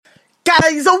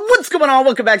guys, what's going on?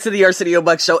 Welcome back to the Arsenio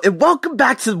Buck Show, and welcome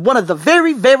back to one of the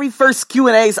very, very first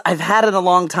Q&As I've had in a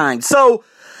long time. So,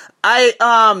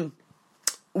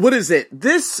 what is it?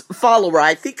 This follower,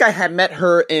 I think I had met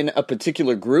her in a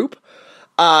particular group.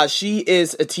 She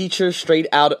is a teacher straight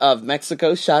out of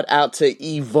Mexico. Shout out to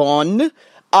Yvonne.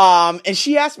 And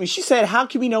she asked me, she said, how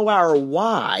can we know our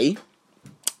why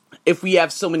if we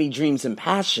have so many dreams and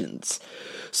passions?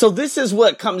 So this is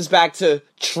what comes back to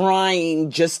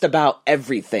trying just about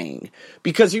everything.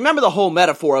 Because you remember the whole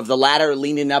metaphor of the ladder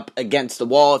leaning up against the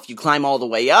wall. If you climb all the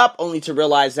way up, only to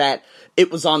realize that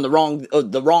it was on the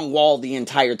wrong wall the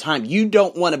entire time. You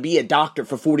don't want to be a doctor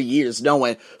for 40 years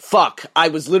knowing, fuck, I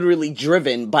was literally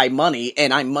driven by money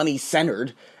and I'm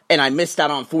money-centered and I missed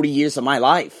out on 40 years of my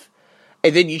life.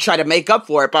 And then you try to make up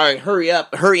for it by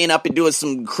hurrying up and doing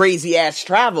some crazy-ass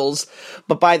travels.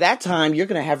 But by that time, you're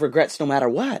going to have regrets no matter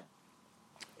what.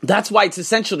 That's why it's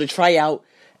essential to try out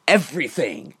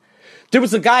everything. There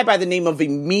was a guy by the name of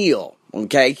Emil,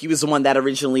 okay? He was the one that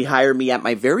originally hired me at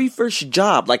my very first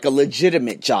job, like a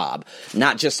legitimate job.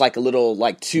 Not just like a little,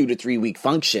 2 to 3 week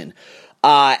function.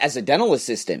 As a dental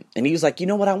assistant. And he was like, you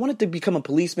know what, I wanted to become a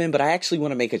policeman, but I actually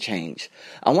want to make a change.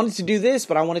 I wanted to do this,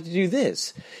 but I wanted to do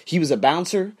this. He was a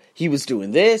bouncer. He was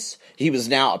doing this. He was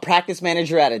now a practice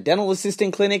manager at a dental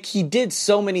assistant clinic. He did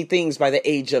so many things by the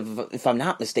age of, if I'm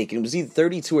not mistaken, it was either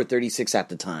 32 or 36 at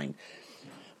the time.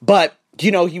 But,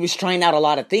 he was trying out a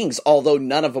lot of things, although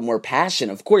none of them were passion.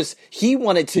 Of course, he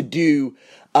wanted to do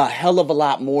a hell of a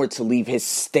lot more to leave his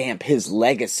stamp, his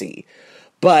legacy.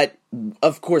 But,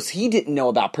 of course, he didn't know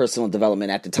about personal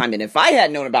development at the time. And if I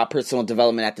had known about personal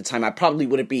development at the time, I probably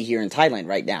wouldn't be here in Thailand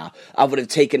right now. I would have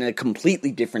taken a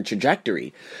completely different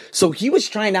trajectory. So he was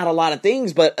trying out a lot of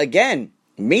things. But again,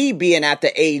 me being at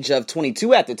the age of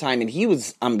 22 at the time, and he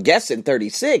was, I'm guessing,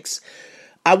 36,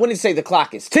 I wouldn't say the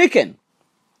clock is ticking.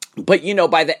 But,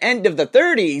 by the end of the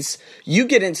 30s, you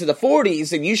get into the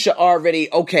 40s and you should already,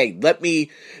 okay, let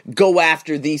me go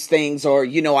after these things. Or,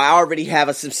 I already have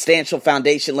a substantial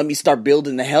foundation. Let me start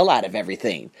building the hell out of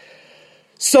everything.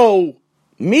 So,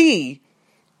 me,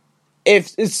 if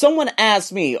someone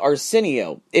asked me,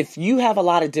 Arsenio, if you have a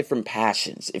lot of different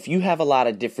passions, if you have a lot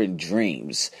of different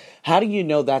dreams, how do you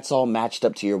know that's all matched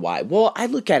up to your why? Well, I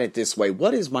look at it this way.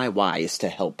 What is my why? Is to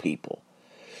help people.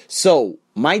 So,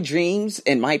 my dreams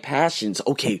and my passions,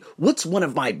 okay, what's one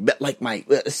of my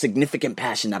significant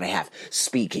passion that I have?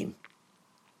 Speaking.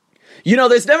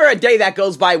 There's never a day that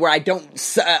goes by where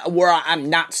where I'm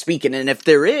not speaking. And if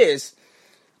there is,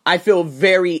 I feel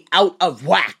very out of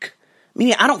whack.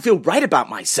 Meaning I don't feel right about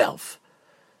myself.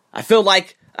 I feel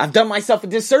like I've done myself a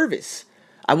disservice.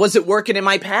 I wasn't working in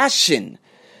my passion.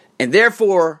 And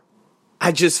therefore,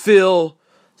 I just feel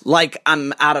like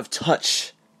I'm out of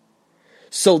touch.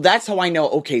 So that's how I know,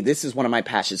 okay, this is one of my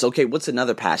passions. Okay, what's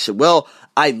another passion? Well,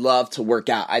 I love to work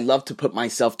out. I love to put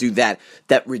myself through that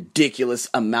ridiculous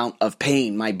amount of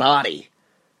pain, my body.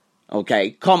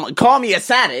 Okay, call me a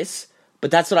sadist, but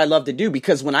that's what I love to do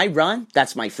because when I run,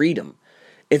 that's my freedom.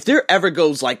 If there ever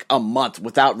goes like a month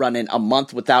without running, a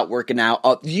month without working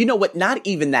out, you know what, not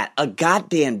even that, a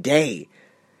goddamn day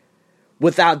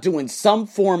without doing some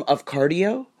form of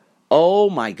cardio, oh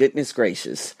my goodness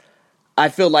gracious. I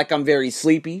feel like I'm very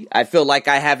sleepy. I feel like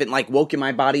I haven't woken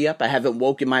my body up. I haven't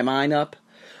woken my mind up.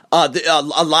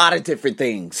 A lot of different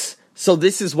things. So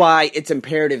this is why it's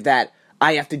imperative that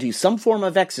I have to do some form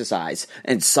of exercise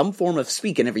and some form of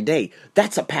speaking every day.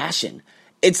 That's a passion.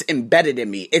 It's embedded in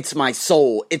me. It's my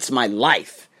soul. It's my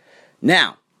life.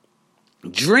 Now,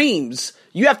 dreams,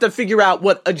 you have to figure out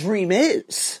what a dream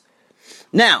is.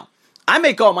 Now, I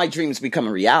make all my dreams become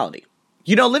a reality.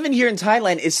 Living here in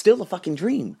Thailand is still a fucking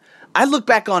dream. I look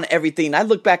back on everything. I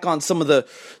look back on some of the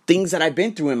things that I've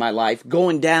been through in my life,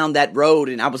 going down that road,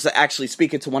 and I was actually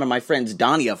speaking to one of my friends,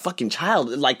 Donnie, a fucking child,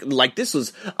 like this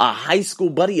was a high school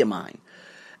buddy of mine.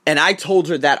 And I told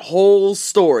her that whole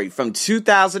story from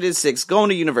 2006, going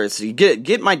to university,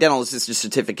 get my dental assistant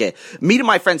certificate, meeting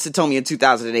my friend Satomi in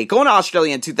 2008, going to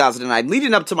Australia in 2009,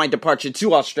 leading up to my departure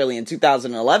to Australia in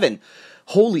 2011.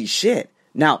 Holy shit.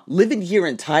 Now, living here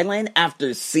in Thailand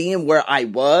after seeing where I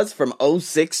was from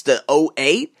 06 to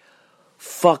 08,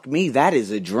 fuck me, that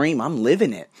is a dream. I'm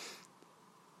living it.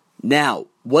 Now,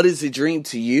 what is a dream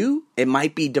to you? It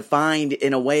might be defined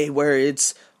in a way where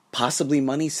it's possibly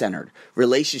money-centered,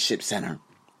 relationship-centered.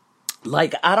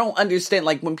 I don't understand,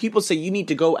 when people say you need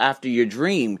to go after your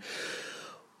dream,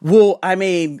 well,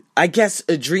 I guess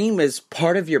a dream is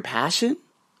part of your passion.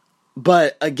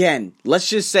 But again, let's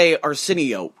just say,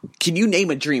 Arsenio, can you name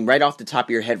a dream right off the top of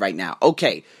your head right now?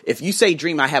 Okay, if you say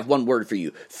dream, I have one word for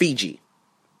you. Fiji.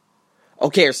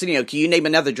 Okay, Arsenio, can you name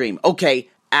another dream? Okay,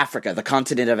 Africa, the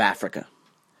continent of Africa.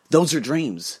 Those are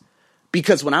dreams.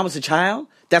 Because when I was a child,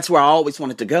 that's where I always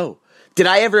wanted to go. Did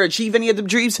I ever achieve any of the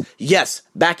dreams? Yes.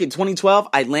 Back in 2012,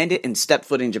 I landed and stepped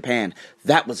foot in Japan.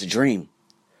 That was a dream.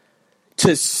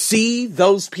 To see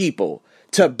those people,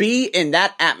 to be in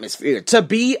that atmosphere, to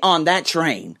be on that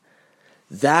train,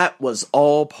 that was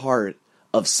all part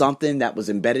of something that was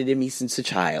embedded in me since a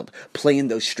child, playing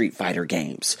those Street Fighter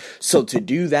games. So to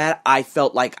do that, I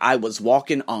felt like I was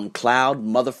walking on cloud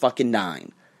motherfucking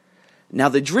 9. Now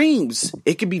the dreams,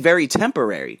 it can be very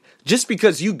temporary. Just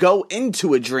because you go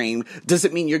into a dream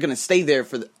doesn't mean you're going to stay there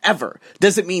forever.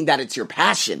 Doesn't mean that it's your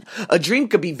passion. A dream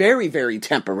could be very, very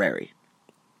temporary.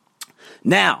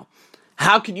 Now,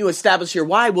 how can you establish your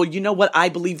why? Well, you know what? I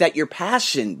believe that your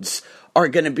passions are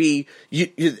going to be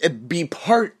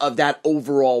part of that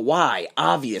overall why,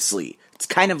 obviously. It's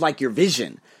kind of like your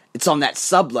vision. It's on that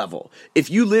sub-level. If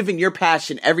you live in your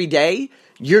passion every day,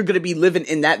 you're going to be living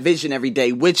in that vision every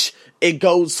day, which it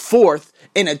goes forth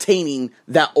in attaining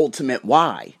that ultimate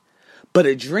why. But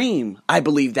a dream, I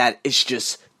believe that it's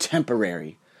just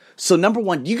temporary. So number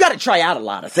one, you got to try out a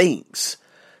lot of things.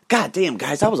 God damn,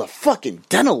 guys, I was a fucking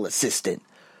dental assistant.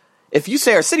 If you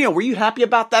say, Arsenio, were you happy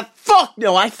about that? Fuck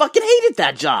no, I fucking hated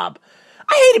that job.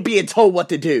 I hated being told what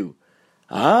to do.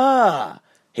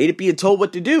 Hated being told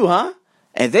what to do, huh?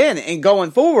 And then, in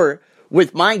going forward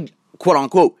with my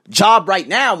quote-unquote job right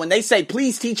now, when they say,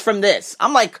 please teach from this,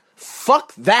 I'm like,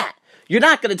 fuck that. You're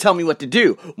not going to tell me what to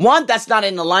do. One, that's not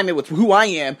in alignment with who I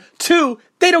am. Two,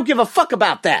 they don't give a fuck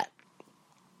about that.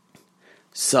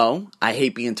 So, I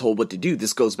hate being told what to do.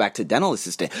 This goes back to dental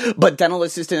assistant. But dental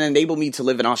assistant enabled me to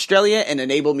live in Australia and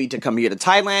enabled me to come here to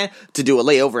Thailand, to do a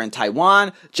layover in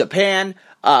Taiwan, Japan,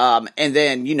 and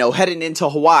then, heading into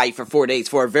Hawaii for 4 days,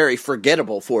 for a very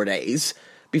forgettable 4 days,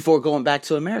 before going back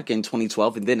to America in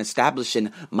 2012 and then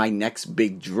establishing my next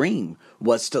big dream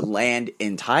was to land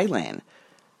in Thailand.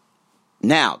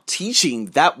 Now, teaching,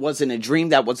 that wasn't a dream,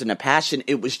 that wasn't a passion,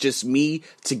 it was just me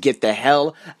to get the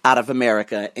hell out of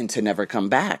America and to never come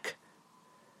back.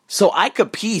 So I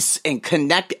could piece and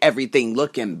connect everything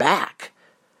looking back.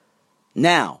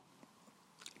 Now,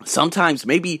 sometimes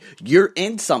maybe you're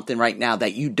in something right now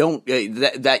that you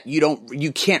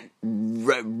can't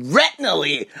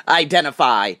retinally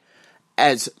identify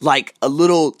as like a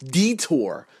little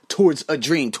detour towards a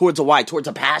dream, towards a why, towards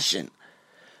a passion.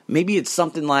 Maybe it's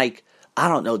something like, I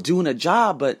don't know, doing a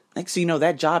job, but next thing you know,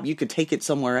 that job, you could take it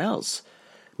somewhere else.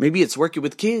 Maybe it's working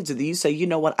with kids, and then you say, you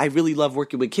know what, I really love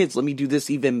working with kids. Let me do this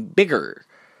even bigger.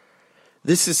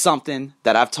 This is something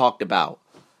that I've talked about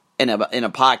in a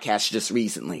podcast just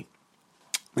recently.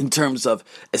 In terms of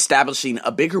establishing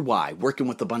a bigger why, working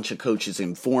with a bunch of coaches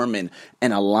and forming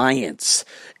an alliance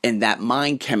and that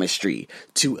mind chemistry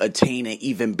to attain an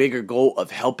even bigger goal of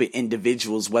helping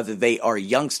individuals, whether they are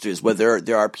youngsters, whether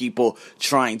there are people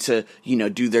trying to,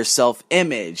 do their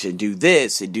self-image and do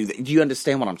this and do that. Do you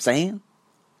understand what I'm saying?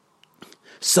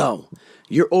 So,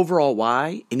 your overall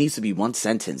why, it needs to be one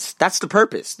sentence. That's the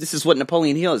purpose. This is what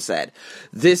Napoleon Hill has said.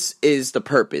 This is the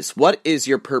purpose. What is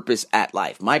your purpose at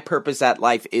life? My purpose at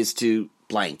life is to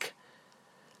blank.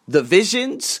 The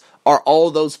visions are all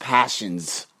those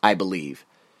passions, I believe.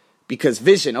 Because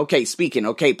vision, okay, speaking,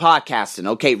 okay, podcasting,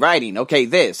 okay, writing, okay,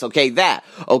 this, okay, that,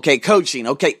 okay, coaching,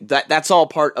 okay, that's all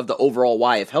part of the overall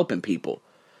why of helping people.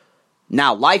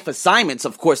 Now, life assignments,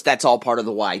 of course, that's all part of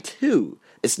the why too.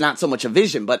 It's not so much a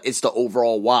vision, but it's the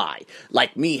overall why.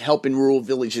 Like me helping rural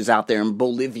villages out there in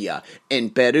Bolivia,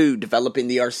 in Peru, developing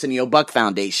the Arsenio Buck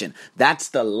Foundation. That's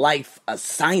the life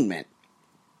assignment.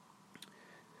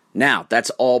 Now, that's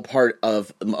all part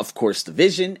of course, the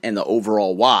vision and the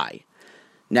overall why.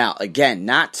 Now, again,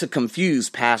 not to confuse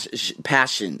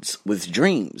passions with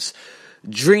dreams.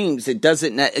 Dreams, it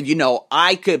doesn't,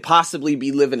 I could possibly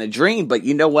be living a dream, but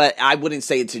you know what? I wouldn't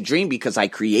say it's a dream because I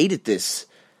created this.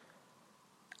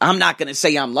 I'm not going to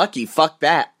say I'm lucky. Fuck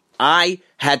that. I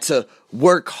had to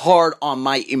work hard on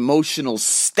my emotional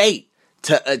state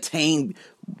to attain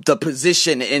the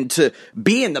position and to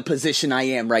be in the position I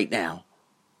am right now.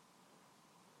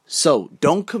 So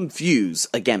don't confuse,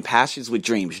 again, passions with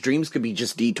dreams. Dreams could be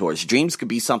just detours. Dreams could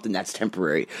be something that's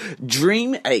temporary.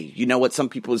 Hey, you know what some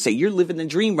people would say? You're living the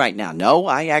dream right now. No,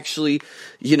 I actually,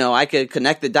 I could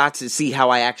connect the dots and see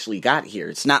how I actually got here.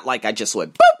 It's not like I just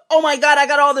went, boop, oh my God, I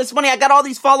got all this money. I got all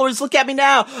these followers. Look at me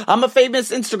now. I'm a famous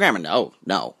Instagrammer.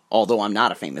 No. Although I'm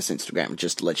not a famous Instagrammer,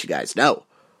 just to let you guys know.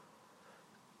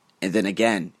 And then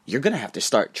again, you're going to have to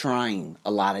start trying a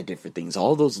lot of different things.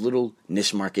 All those little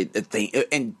niche market things.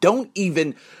 And don't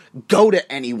even go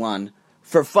to anyone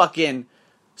for fucking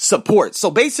support. So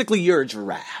basically, you're a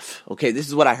giraffe. Okay, this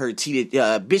is what I heard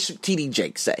Bishop T.D.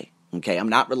 Jakes say. Okay, I'm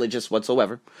not religious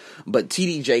whatsoever, but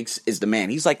TD Jakes is the man.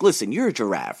 He's like, listen, you're a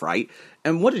giraffe, right?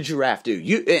 And what did giraffe do?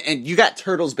 You got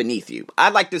turtles beneath you.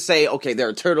 I'd like to say, okay, there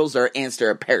are turtles, there are ants, there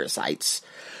are parasites.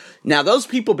 Now, those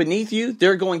people beneath you,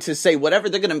 they're going to say whatever.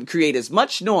 They're going to create as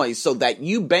much noise so that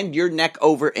you bend your neck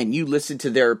over and you listen to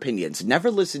their opinions. Never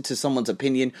listen to someone's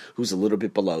opinion who's a little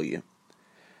bit below you.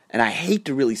 And I hate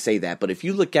to really say that, but if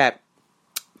you look at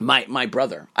my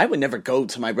brother, I would never go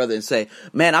to my brother and say,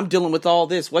 man, I'm dealing with all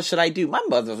this. What should I do? My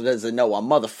mother doesn't know a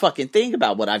motherfucking thing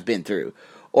about what I've been through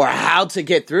or how to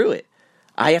get through it.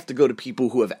 I have to go to people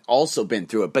who have also been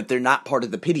through it, but they're not part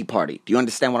of the pity party. Do you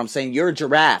understand what I'm saying? You're a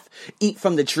giraffe. Eat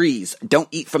from the trees. Don't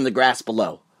eat from the grass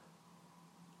below.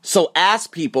 So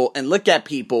ask people and look at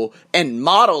people and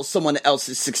model someone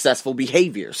else's successful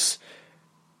behaviors.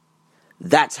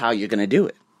 That's how you're going to do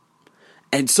it.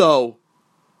 And so,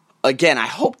 again, I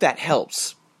hope that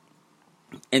helps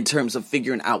in terms of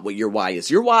figuring out what your why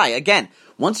is. Your why, again,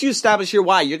 once you establish your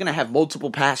why, you're going to have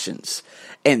multiple passions,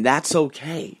 and that's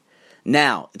okay.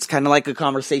 Now, it's kind of like a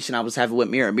conversation I was having with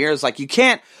Mira. Mira's like, you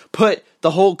can't put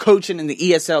the whole coaching and the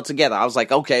ESL together. I was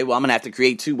like, okay, well, I'm going to have to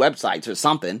create 2 websites or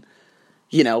something,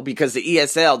 because the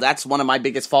ESL, that's one of my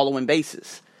biggest following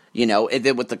bases. And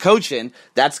then with the coaching,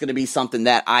 that's going to be something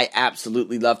that I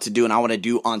absolutely love to do and I want to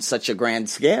do on such a grand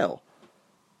scale.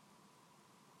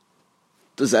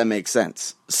 Does that make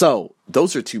sense? So,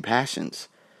 those are 2 passions.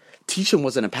 Teaching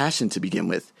wasn't a passion to begin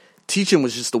with. Teaching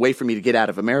was just a way for me to get out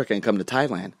of America and come to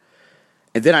Thailand.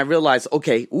 And then I realized,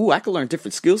 okay, I could learn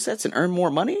different skill sets and earn more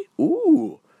money?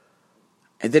 Ooh.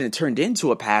 And then it turned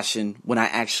into a passion when I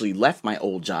actually left my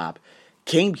old job,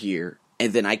 came here,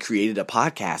 and then I created a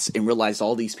podcast and realized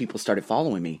all these people started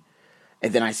following me.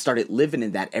 And then I started living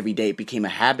in that every day. It became a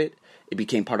habit. It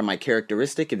became part of my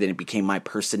characteristic. And then it became my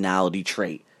personality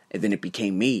trait. And then it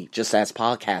became me, just as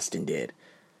podcasting did.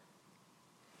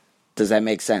 Does that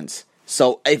make sense?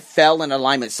 So it fell in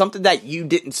alignment. Something that you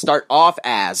didn't start off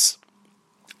as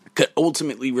could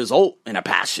ultimately result in a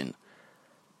passion.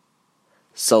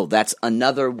 So that's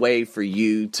another way for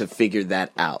you to figure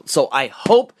that out. So I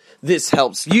hope this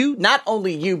helps you, not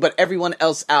only you, but everyone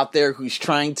else out there who's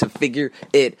trying to figure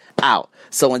it out.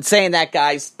 So in saying that,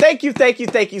 guys, thank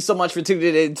you so much for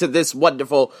tuning in to this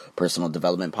wonderful personal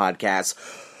development podcast.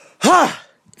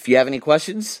 If you have any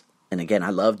questions, and again, I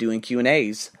love doing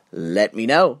Q&As, let me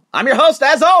know. I'm your host,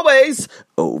 as always,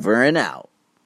 over and out.